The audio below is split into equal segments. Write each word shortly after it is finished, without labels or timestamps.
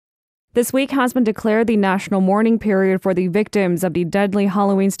This week has been declared the national mourning period for the victims of the deadly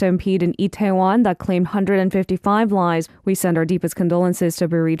Halloween stampede in Itaewon that claimed 155 lives. We send our deepest condolences to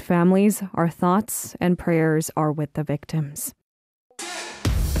bereaved families. Our thoughts and prayers are with the victims.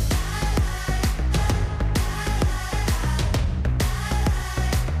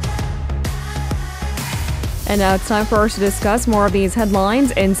 And now it's time for us to discuss more of these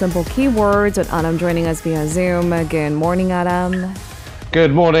headlines in simple keywords with Adam joining us via Zoom. Good morning, Adam.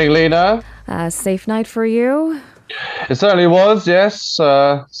 Good morning, Lena. Safe night for you? It certainly was, yes.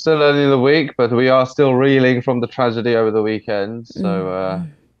 Still early in the week, but we are still reeling from the tragedy over the weekend. So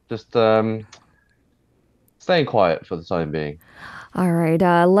just staying quiet for the time being. All right,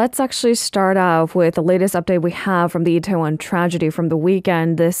 let's actually start off with the latest update we have from the Itaewon tragedy from the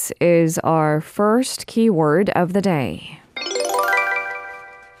weekend. This is our first keyword of the day.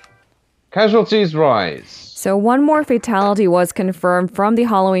 Casualties rise. So one more fatality was confirmed from the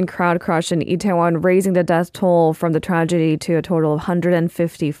Halloween crowd crush in Itaewon, raising the death toll from the tragedy to a total of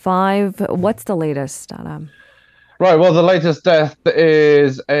 155. What's the latest, Adam? Right, well, the latest death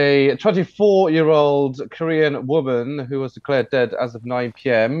is a 24-year-old Korean woman who was declared dead as of 9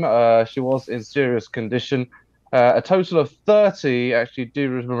 p.m. She was in serious condition. A total of 30 actually do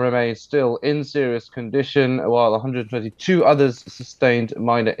remain still in serious condition, while 122 others sustained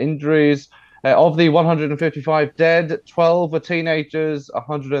minor injuries. Of the 155 dead, 12 were teenagers,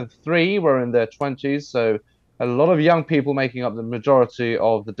 103 were in their 20s, so a lot of young people making up the majority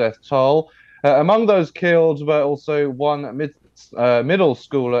of the death toll. Among those killed were also one middle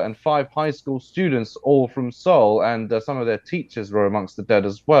schooler and 5 high school students, all from Seoul, and some of their teachers were amongst the dead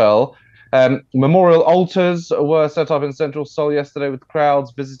as well. Memorial altars were set up in central Seoul yesterday with crowds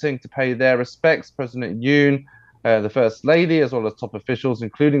visiting to pay their respects. President Yoon, the First Lady, as well as top officials,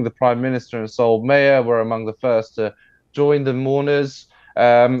 including the Prime Minister and Seoul Mayor, were among the first to join the mourners.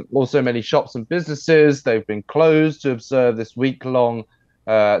 Also, many shops and businesses, they've been closed to observe this week-long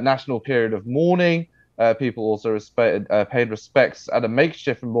national period of mourning. People also paid respects at a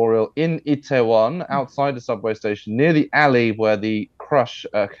makeshift memorial in Itaewon, outside the subway station, near the alley where the crush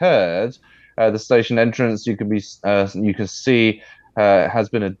occurred. The station entrance, you can see, has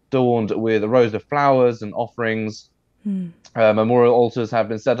been adorned with rows of flowers and offerings. Memorial altars have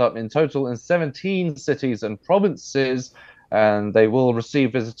been set up in total in 17 cities and provinces, and they will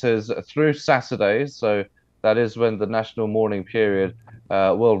receive visitors through Saturday. So that is when the national mourning period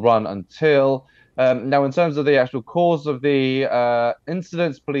will run until. Now, in terms of the actual cause of the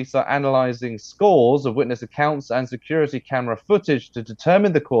incidents, police are analyzing scores of witness accounts and security camera footage to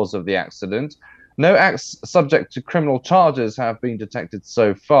determine the cause of the accident. No acts subject to criminal charges have been detected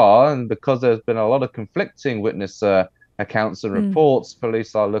so far, and because there's been a lot of conflicting witness accounts and reports,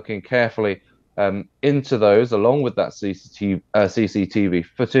 police are looking carefully into those, along with that CCTV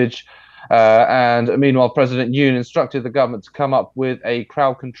footage. And meanwhile, President Yoon instructed the government to come up with a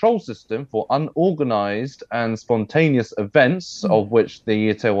crowd control system for unorganized and spontaneous events, of which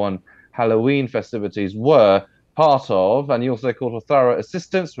the Itaewon Halloween festivities were part of. And he also called for thorough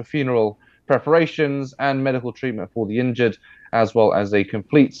assistance for funeral preparations and medical treatment for the injured, as well as a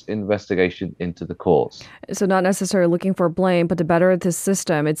complete investigation into the cause. So not necessarily looking for blame, but to better the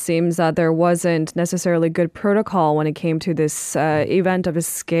system, it seems that there wasn't necessarily good protocol when it came to this event of a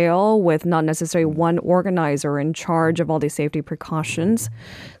scale, with not necessarily one organizer in charge of all these safety precautions.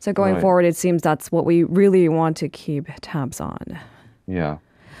 So going forward, it seems that's what we really want to keep tabs on. Yeah.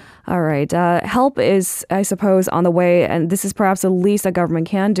 All right. Help is, I suppose, on the way, and this is perhaps the least that government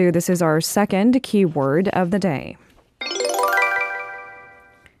can do. This is our second keyword of the day.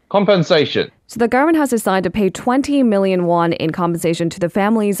 Compensation. So the government has decided to pay 20 million won in compensation to the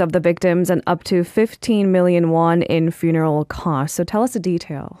families of the victims and up to 15 million won in funeral costs. So tell us the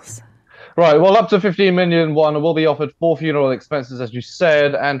details. Right, well, up to 15 million won will be offered for funeral expenses, as you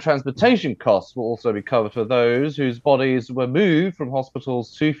said, and transportation costs will also be covered for those whose bodies were moved from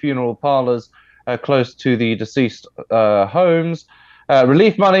hospitals to funeral parlors close to the deceased homes.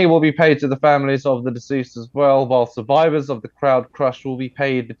 Relief money will be paid to the families of the deceased as well, while survivors of the crowd crush will be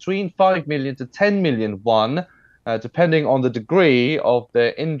paid between 5 million to 10 million won, depending on the degree of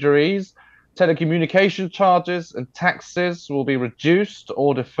their injuries. Telecommunication charges and taxes will be reduced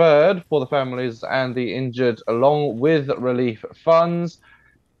or deferred for the families and the injured, along with relief funds.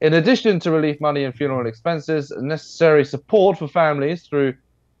 In addition to relief money and funeral expenses, necessary support for families through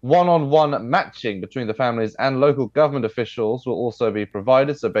one-on-one matching between the families and local government officials will also be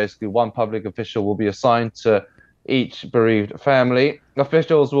provided. So basically, one public official will be assigned to each bereaved family.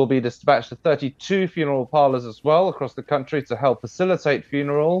 Officials will be dispatched to 32 funeral parlors as well across the country to help facilitate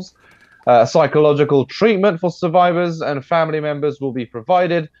funerals. Psychological treatment for survivors and family members will be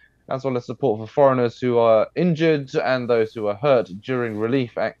provided. as well as support for foreigners who are injured and those who are hurt during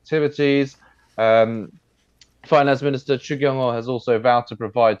relief activities. Um, Finance Minister Chu Kyung-ho has also vowed to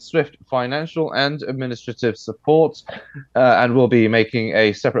provide swift financial and administrative support, and will be making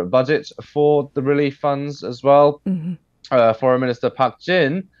a separate budget for the relief funds as well. Mhm. Foreign Minister Park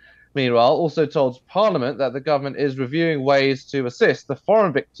Jin, meanwhile, also told Parliament that the government is reviewing ways to assist the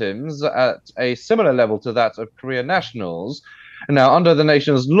foreign victims at a similar level to that of Korean nationals. Now, under the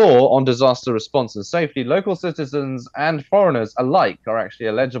nation's law on disaster response and safety, local citizens and foreigners alike are actually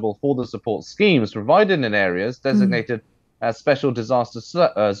eligible for the support schemes provided in areas Mm. designated as special disaster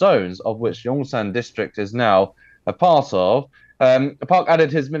zones, of which Yongsan district is now a part of. Park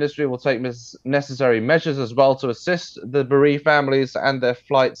added his ministry will take necessary measures as well to assist the bereaved families and their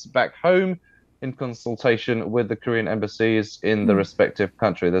flights back home in consultation with the Korean embassies in the Mm. respective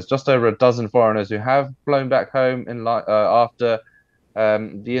country. There's just over a dozen foreigners who have flown back home after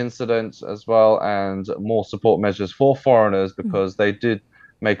the incident as well, and more support measures for foreigners Mm. because they did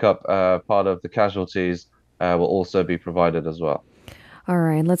make up part of the casualties will also be provided as well. All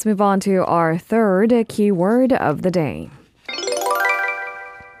right, let's move on to our third keyword of the day.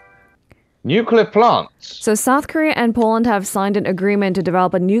 Nuclear plants. So, South Korea and Poland have signed an agreement to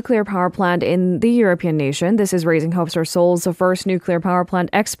develop a nuclear power plant in the European nation. This is raising hopes for Seoul's first nuclear power plant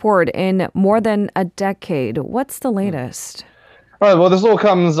export in more than a decade. What's the latest? Right, well, this all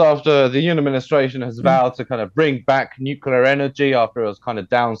comes after the Yoon administration has vowed to kind of bring back nuclear energy after it was kind of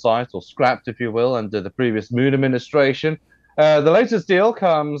downsized or scrapped, if you will, under the previous Moon administration. The latest deal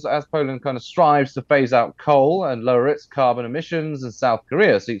comes as Poland kind of strives to phase out coal and lower its carbon emissions, and South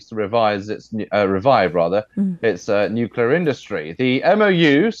Korea seeks to revive its nuclear industry. The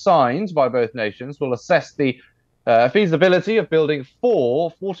MOU signed by both nations will assess the feasibility of building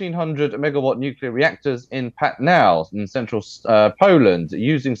four 1,400 megawatt nuclear reactors in Patnau in central Poland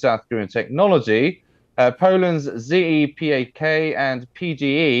using South Korean technology. Poland's ZEPAK and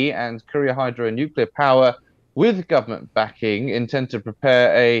PGE and Korea Hydro Nuclear Power, with government backing, intend to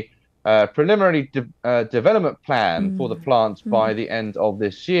prepare a preliminary development plan for the plant by the end of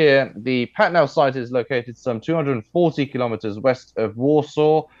this year. The Patnau site is located some 240 kilometers west of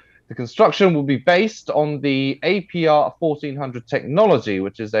Warsaw. The construction will be based on the APR 1400 technology,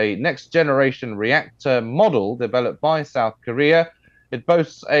 which is a next generation reactor model developed by South Korea. It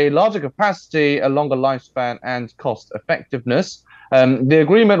boasts a larger capacity, a longer lifespan, and cost effectiveness. The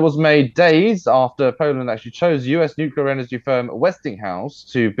agreement was made days after Poland actually chose US nuclear energy firm Westinghouse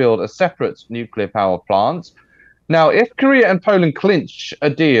to build a separate nuclear power plant. Now, if Korea and Poland clinch a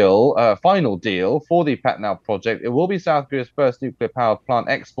deal, a final deal for the Patnau project, it will be South Korea's first nuclear power plant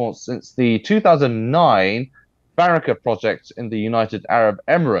export since the 2009 Baraka project in the United Arab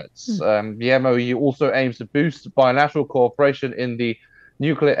Emirates. The MOU also aims to boost bilateral cooperation in the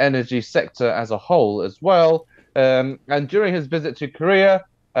nuclear energy sector as a whole as well. And during his visit to Korea,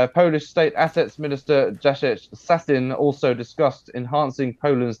 Polish State Assets Minister Jacek Sasin also discussed enhancing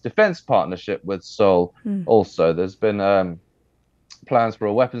Poland's defense partnership with Seoul. Also, there's been plans for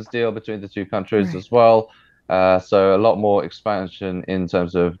a weapons deal between the two countries Right. as well. So a lot more expansion in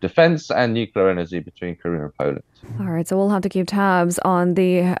terms of defense and nuclear energy between Korea and Poland. All right, so we'll have to keep tabs on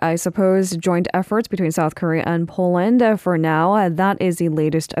the, I suppose, joint efforts between South Korea and Poland. For now, that is the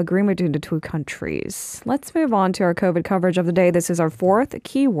latest agreement between the two countries. Let's move on to our COVID coverage of the day. This is our fourth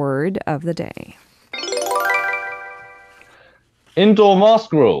keyword of the day. Indoor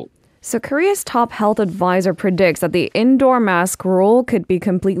mask rule. So, Korea's top health advisor predicts that the indoor mask rule could be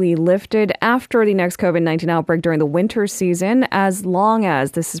completely lifted after the next COVID-19 outbreak during the winter season, as long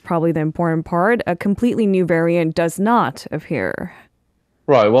as, this is probably the important part, a completely new variant does not appear.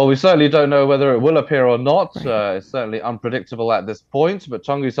 Right, well, we certainly don't know whether it will appear or not. Right. It's certainly unpredictable at this point, but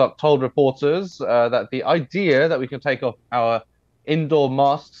Chung Gi-suk told reporters that the idea that we can take off our indoor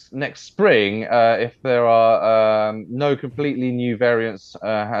masks next spring, if there are no completely new variants,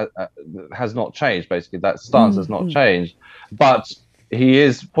 has not changed. Basically, that stance has not changed. But he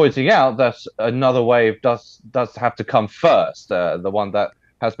is pointing out that another wave does have to come first, the one that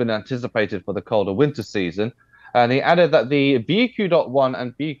has been anticipated for the colder winter season. And he added that the BQ.1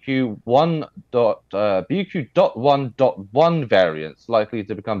 and BQ.1.1 variants, likely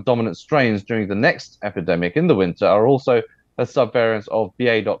to become dominant strains during the next epidemic in the winter, are also a subvariant of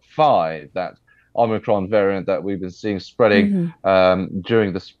BA.5, that Omicron variant that we've been seeing spreading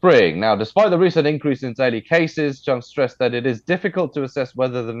during the spring. Now, despite the recent increase in daily cases, Chung stressed that it is difficult to assess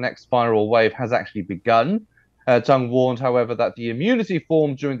whether the next viral wave has actually begun. Chung warned, however, that the immunity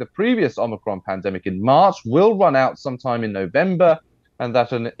formed during the previous Omicron pandemic in March will run out sometime in November, and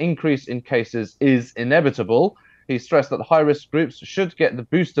that an increase in cases is inevitable. He stressed that high-risk groups should get the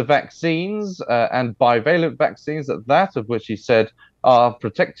booster vaccines and bivalent vaccines at that, of which he said are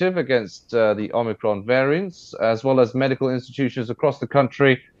protective against the Omicron variants, as well as medical institutions across the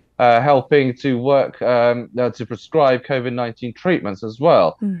country helping to work to prescribe COVID-19 treatments as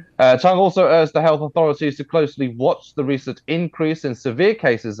well. Chung also urged the health authorities to closely watch the recent increase in severe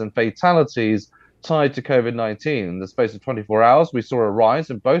cases and fatalities tied to COVID-19. In the space of 24 hours, we saw a rise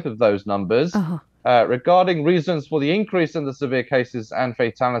in both of those numbers. Regarding reasons for the increase in the severe cases and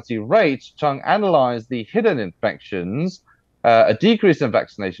fatality rate, Chung analyzed the hidden infections, a decrease in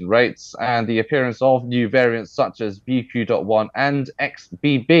vaccination rates, and the appearance of new variants such as BQ.1 and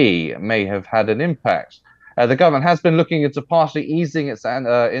XBB may have had an impact. The government has been looking into partially easing its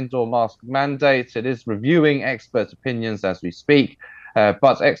indoor mask mandate. It is reviewing expert opinions as we speak,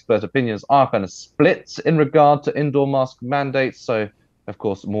 but expert opinions are kind of split in regard to indoor mask mandates. So, of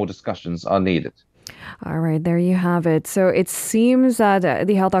course, more discussions are needed. All right, there you have it. So it seems that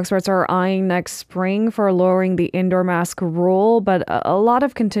the health experts are eyeing next spring for lowering the indoor mask rule, but a lot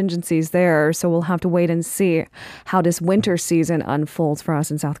of contingencies there. So we'll have to wait and see how this winter season unfolds for us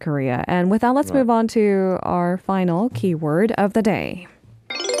in South Korea. And with that, let's move on to our final keyword of the day.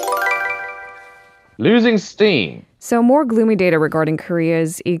 Losing steam. So more gloomy data regarding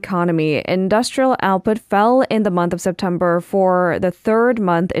Korea's economy. Industrial output fell in the month of September for the third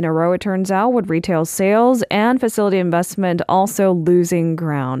month in a row, it turns out, with retail sales and facility investment also losing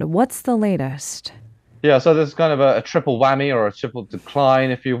ground. What's the latest? Yeah, so there's kind of a triple whammy or a triple decline,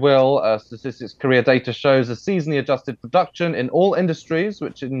 if you will. Statistics Korea data shows a seasonally adjusted production in all industries,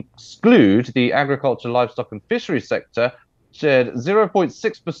 which exclude the agriculture, livestock and fishery sector, shared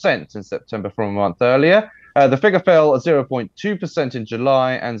 0.6% in September from a month earlier. The figure fell 0.2% in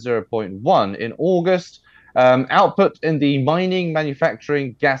July and 0.1% in August. Output in the mining,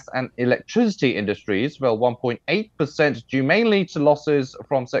 manufacturing, gas and electricity industries fell 1.8% due mainly to losses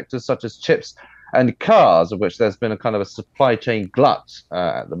from sectors such as chips and cars, of which there's been a kind of a supply chain glut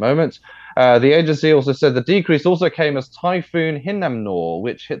at the moment. The agency also said the decrease also came as Typhoon Hinnamnor,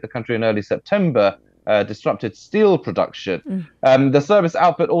 which hit the country in early September, disrupted steel production. The service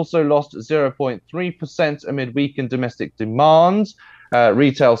output also lost 0.3% amid weakened domestic demand.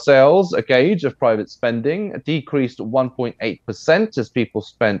 Retail sales, a gauge of private spending, decreased 1.8% as people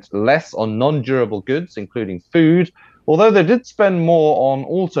spent less on non-durable goods, including food, although they did spend more on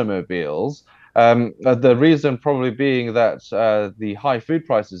automobiles. The reason probably being that the high food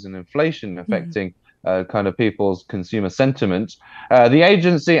prices and inflation affecting kind of people's consumer sentiment. The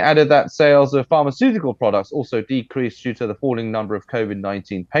agency added that sales of pharmaceutical products also decreased due to the falling number of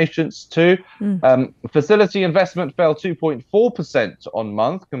COVID-19 patients too. Facility investment fell 2.4% on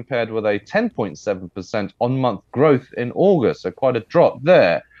month compared with a 10.7% on month growth in August, so quite a drop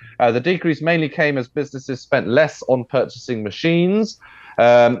there. The decrease mainly came as businesses spent less on purchasing machines.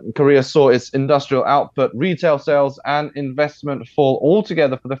 Korea saw its industrial output, retail sales, and investment fall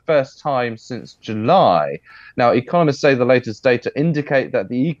altogether for the first time since July. Now, economists say the latest data indicate that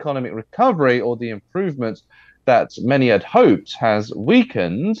the economic recovery or the improvement that many had hoped has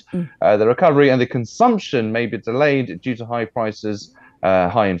weakened. The recovery and the consumption may be delayed due to high prices,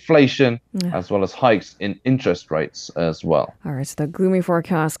 high inflation, as well as hikes in interest rates as well. All right, so the gloomy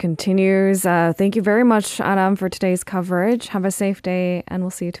forecast continues. Thank you very much, Adam, for today's coverage. Have a safe day, and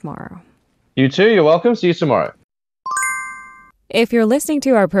we'll see you tomorrow. You too. You're welcome. See you tomorrow. If you're listening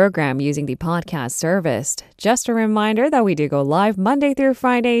to our program using the podcast service, just a reminder that we do go live Monday through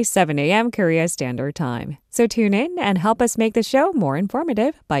Friday, 7 a.m. Korea Standard Time. So tune in and help us make the show more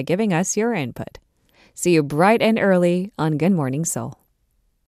informative by giving us your input. See you bright and early on Good Morning Seoul.